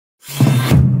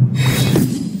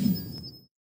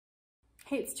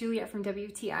Hey, it's Juliet from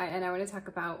WTI, and I want to talk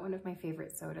about one of my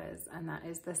favorite sodas, and that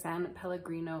is the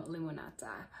Sanpellegrino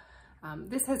Limonata.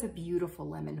 This has a beautiful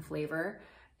lemon flavor.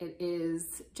 It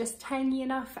is just tangy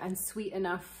enough and sweet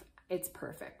enough. It's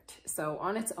perfect. So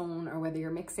on its own, or whether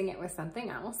you're mixing it with something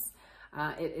else,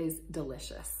 it is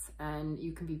delicious. And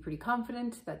you can be pretty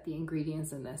confident that the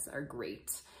ingredients in this are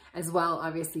great. As well,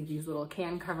 obviously these little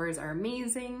can covers are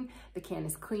amazing. The can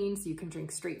is clean, so you can drink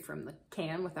straight from the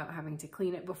can without having to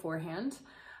clean it beforehand.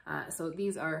 So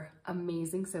these are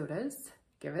amazing sodas.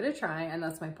 Give it a try, and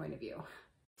that's my point of view.